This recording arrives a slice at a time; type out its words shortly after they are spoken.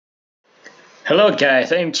Hello,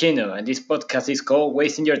 guys. I'm Chino, and this podcast is called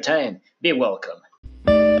Wasting Your Time. Be welcome.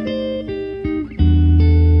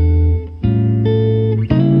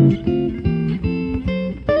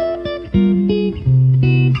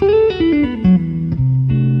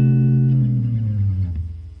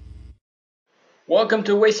 Welcome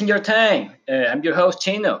to Wasting Your Time. I'm your host,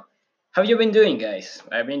 Chino. How you been doing, guys?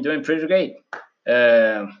 I've been doing pretty great.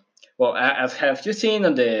 As have you seen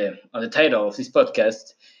on the title of this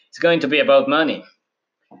podcast, it's going to be about money.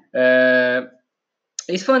 Uh,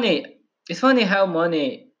 it's funny. It's funny how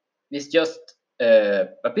money is just a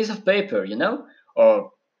piece of paper,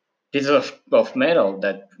 or piece of metal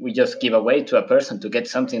that we just give away to a person to get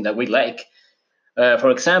something that we like. For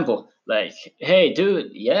example, like, hey,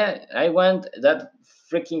 dude, yeah, I want that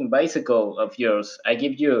freaking bicycle of yours. I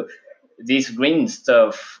give you this green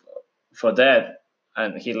stuff for that,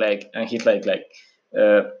 and he's like,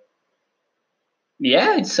 uh,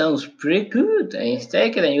 yeah, it sounds pretty good. And you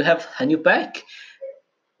take it, and you have a new bike.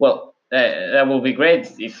 Well, that would be great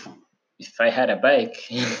if I had a bike.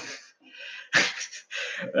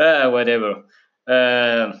 Whatever.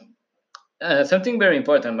 Um, Something very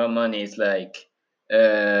important about money is like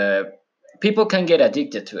uh, people can get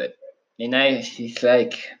addicted to it, and it's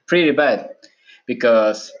like pretty bad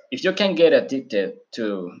because if you can get addicted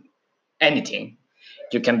to anything,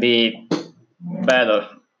 you can be bad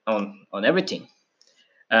on everything.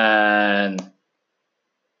 And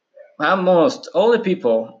almost all the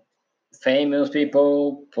people, famous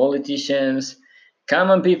people, politicians,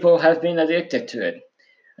 common people, have been addicted to it,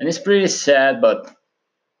 and it's pretty sad, but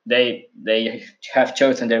they have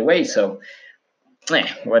chosen their way. So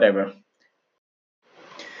whatever.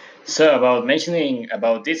 So about mentioning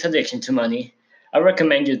about this addiction to money, I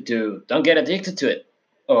recommend you to don't get addicted to it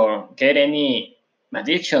or get any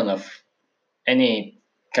addiction of any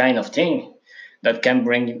kind of thing that can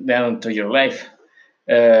bring it down to your life.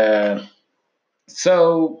 Uh,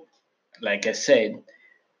 so, like I said,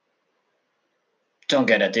 don't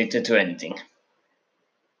get addicted to anything.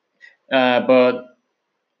 But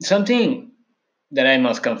something that I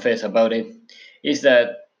must confess about it is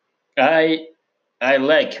that I I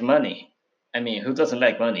like money. I mean, who doesn't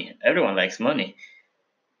like money? Everyone likes money,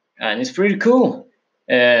 and it's pretty cool.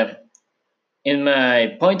 Uh, in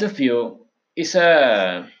my point of view, it's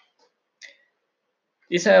a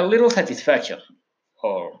it's a little satisfaction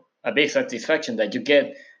or a big satisfaction that you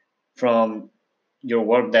get from your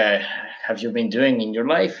work that have you been doing in your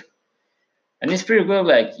life, and it's pretty good.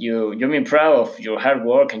 Like you've been proud of your hard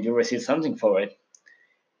work and you receive something for it,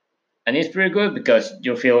 and it's pretty good because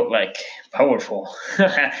you feel like powerful.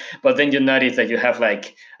 But then you notice that you have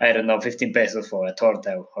like I don't know 15 pesos for a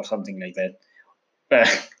torta or something like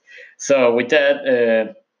that. So with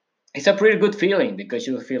that, it's a pretty good feeling because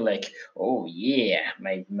you feel like, oh yeah,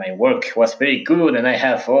 my work was very good and I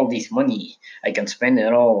have all this money. I can spend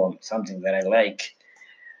it all on something that I like.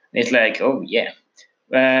 It's like, oh yeah.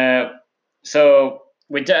 Uh, so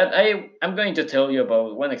with that, I'm going to tell you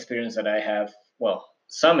about one experience that I have. Well,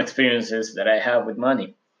 some experiences that I have with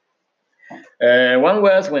money. One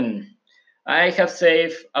was when I have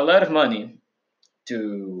saved a lot of money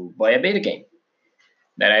to buy a video game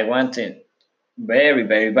that I wanted very,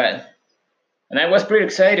 very bad. And I was pretty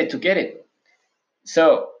excited to get it.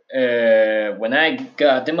 So when I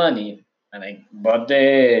got the money and I bought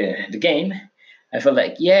the game, I felt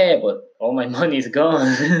like, yeah, but all my money is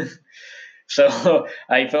gone. So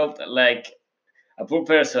I felt like a poor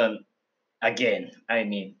person again. I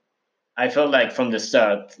mean, I felt like from the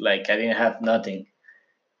start, like I didn't have nothing.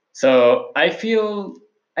 So I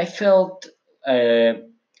felt uh,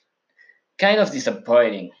 kind of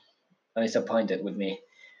disappointed with me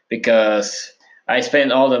because I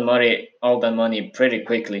spent all the money pretty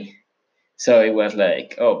quickly. So it was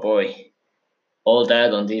like, oh boy, all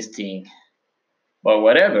that on this thing. But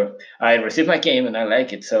whatever, I received my game and I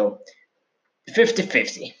like it. So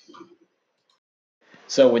 50-50.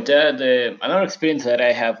 So with that, another experience that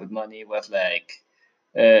I have with money was like,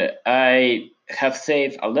 I have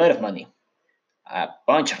saved a lot of money, a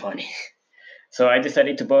bunch of money. So I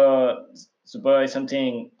decided to buy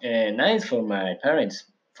something nice for my parents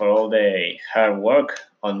for all the hard work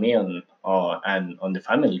on me and on the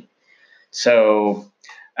family. So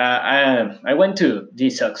I went to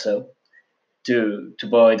this Oxxo to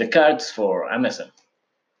buy the cards for Amazon.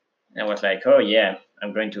 And I was like, oh yeah,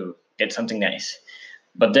 I'm going to get something nice.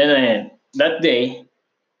 But then that day,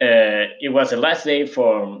 it was the last day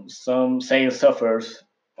for some sales offers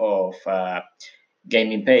of a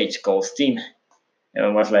gaming page called Steam. And I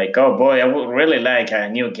was like, oh boy, I would really like a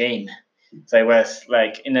new game. So I was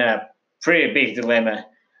like in a pretty big dilemma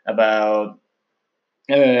about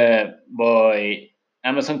buy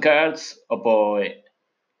Amazon cards or buy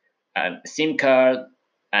a SIM card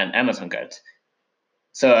and Amazon cards.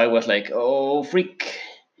 So I was like, oh freak,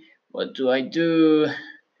 what do I do?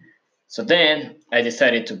 So then I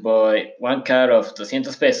decided to buy one card of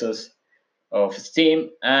 200 pesos of Steam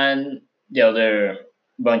and the other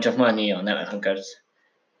bunch of money on Amazon cards.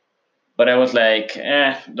 But I was like,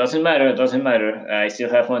 doesn't matter, doesn't matter. I still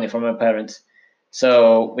have money from my parents.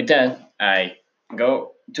 So with that, I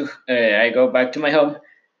go back to my home,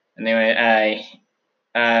 and then I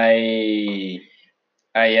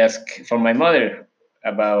I asked for my mother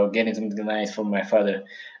about getting something nice for my father,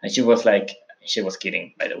 and she was like, she was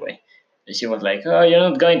kidding, by the way. She was like, "Oh, you're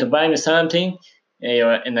not going to buy me something,"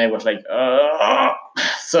 and I was like, "Oh."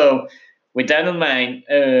 So with that in mind,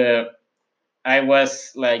 I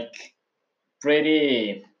was like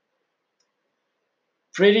pretty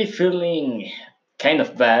pretty feeling kind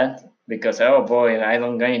of bad because oh boy, I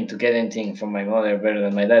don't going to get anything from my mother better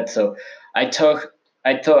than my dad. So I thought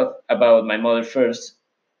I thought about my mother first,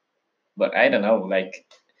 but I don't know. Like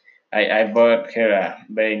I bought her a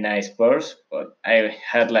very nice purse, but I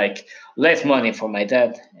had like less money for my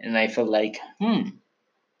dad, and I felt like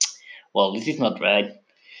well, this is not right.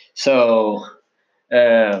 So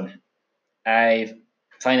um, I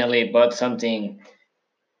finally bought something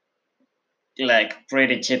like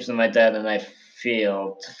pretty chips on my dad, and I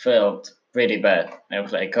felt pretty bad. I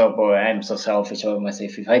was like, oh boy, I'm so selfish of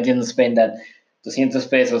myself. If I didn't spend that 200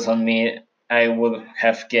 pesos on me, I would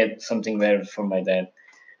have get something better for my dad.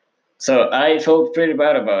 So I felt pretty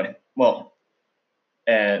bad about it. Well,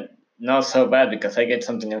 not so bad because I get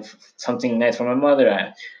something nice from my mother,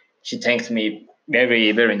 and she thanks me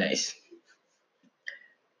very nice.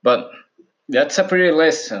 But that's a pretty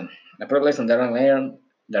lesson that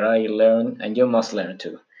I learned, and you must learn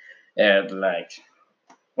too. Like,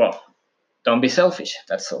 well, don't be selfish.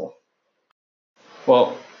 That's all.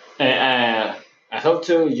 Well, I hope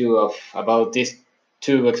to you about these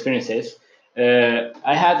two experiences. I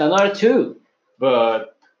had another two,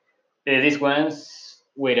 but this one's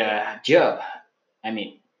with a job. I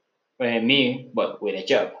mean, me, but with a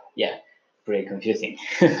job. Yeah, pretty confusing.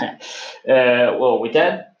 Well, with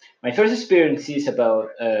that, my first experience is about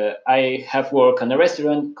I have worked on a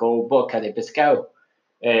restaurant called Boca de Pescado.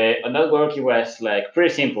 On that work, it was like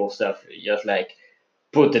pretty simple stuff, just like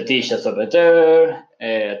put the dishes over there,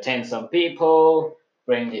 attend some people,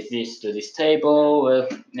 bring this dish to this table, blah,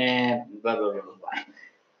 blah, blah, blah, blah.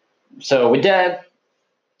 So with that,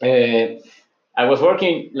 uh, I was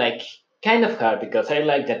working like kind of hard because I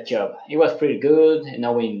liked that job. It was pretty good,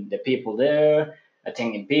 knowing the people there,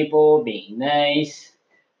 attending people, being nice,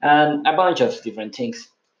 and a bunch of different things.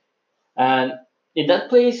 And in that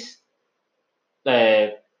place, uh,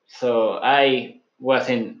 so I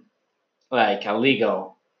wasn't like a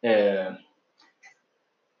legal, how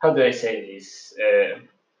do I say this?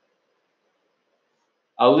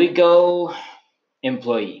 A legal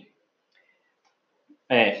employee.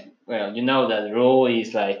 Well, you know that the rule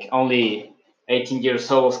is like only 18 years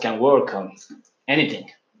olds can work on anything,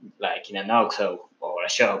 like in an OXXO or a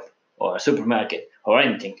shop or a supermarket or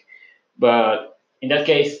anything. But in that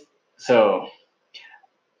case, so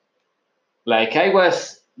like I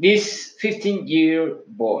was this 15-year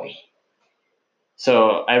boy,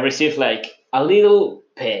 so I received like a little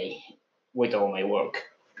pay with all my work,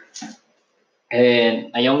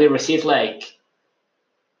 and I only received like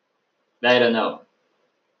I don't know,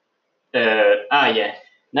 yeah,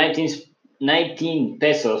 19, 19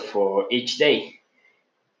 pesos for each day.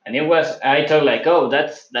 And it was I thought like, oh,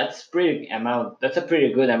 that's a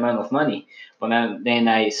pretty good amount of money. But then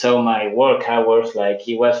I saw my work hours, like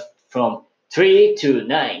it was from 3 to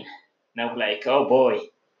 9. And I was like, oh boy,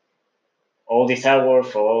 all this hour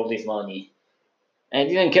for all this money. And I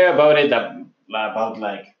didn't care about it about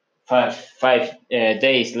like five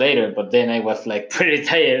days later. But then I was like pretty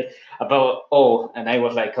tired about all, and I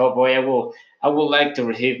was like, oh boy, I would like to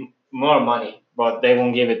receive more money, but they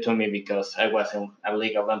won't give it to me because I wasn't a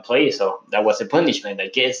legal employee. So that was a punishment, I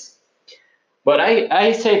guess. But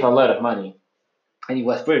I saved a lot of money, and it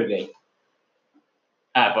was pretty great.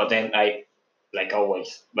 But then I, like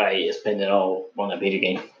always, I spend it all on a video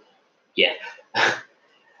game. Yeah.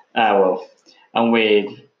 Well, and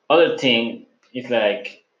with other thing, it's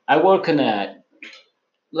like I work on a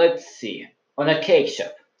let's see on a cake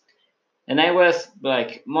shop, and I was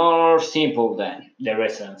like more simple than the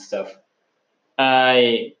restaurant stuff.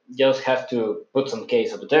 I just have to put some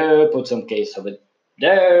cakes over there, put some cakes over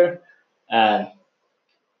there, and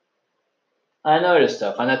and other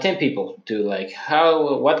stuff, and attend people to like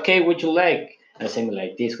how what cake would you like, and same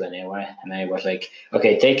like this one. And I was like,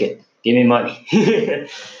 okay, take it, give me money.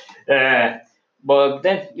 uh, but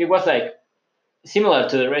then it was like similar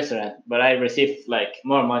to the restaurant, but I received like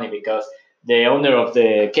more money because the owner of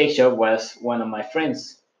the cake shop was one of my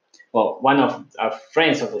friends, well, one of our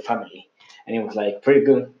friends of the family, and it was like pretty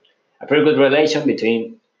good, a pretty good relation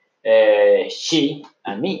between she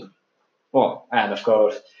and me. Well, and of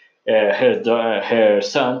course, her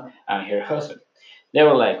son and her husband. They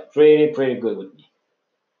were like pretty good with me.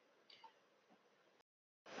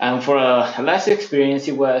 And for a last experience,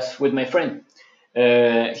 it was with my friend.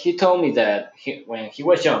 He told me that when he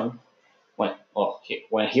was young,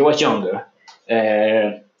 when he was younger,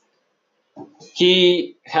 uh,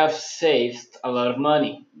 he have saved a lot of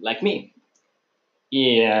money, like me.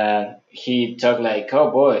 Yeah, he talked like,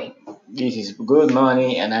 "Oh boy, this is good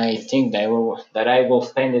money, and I think that I will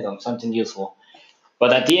spend it on something useful."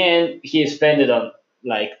 But at the end, he spent it on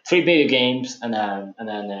like three video games and an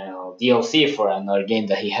DLC for another game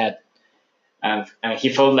that he had, and he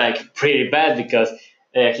felt like pretty bad because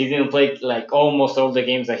he didn't play like almost all the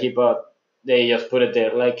games that he bought. They just put it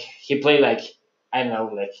there. Like he played like I don't know,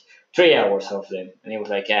 like 3 hours of them, and he was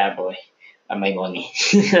like, "Ah, boy, I my money."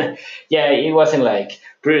 Yeah, it wasn't like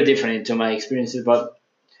pretty different to my experiences, but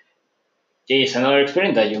it's another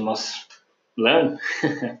experience that you must learn.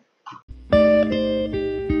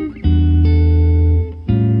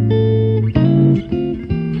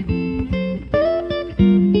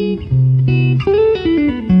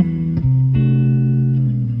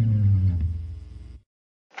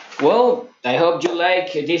 Well, I hope you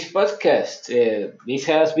like this podcast. This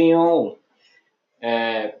has been all.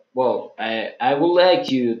 Well, I would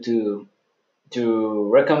like you to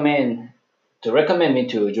recommend me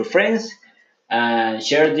to your friends and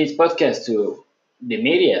share this podcast to the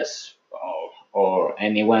medias or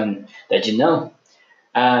anyone that you know.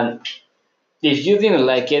 And if you didn't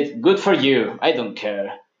like it, good for you. I don't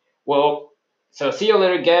care. Well, so see you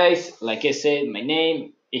later, guys. Like I said, my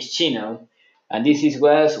name is Chino, and this is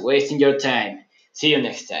was wasting your time. See you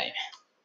next time.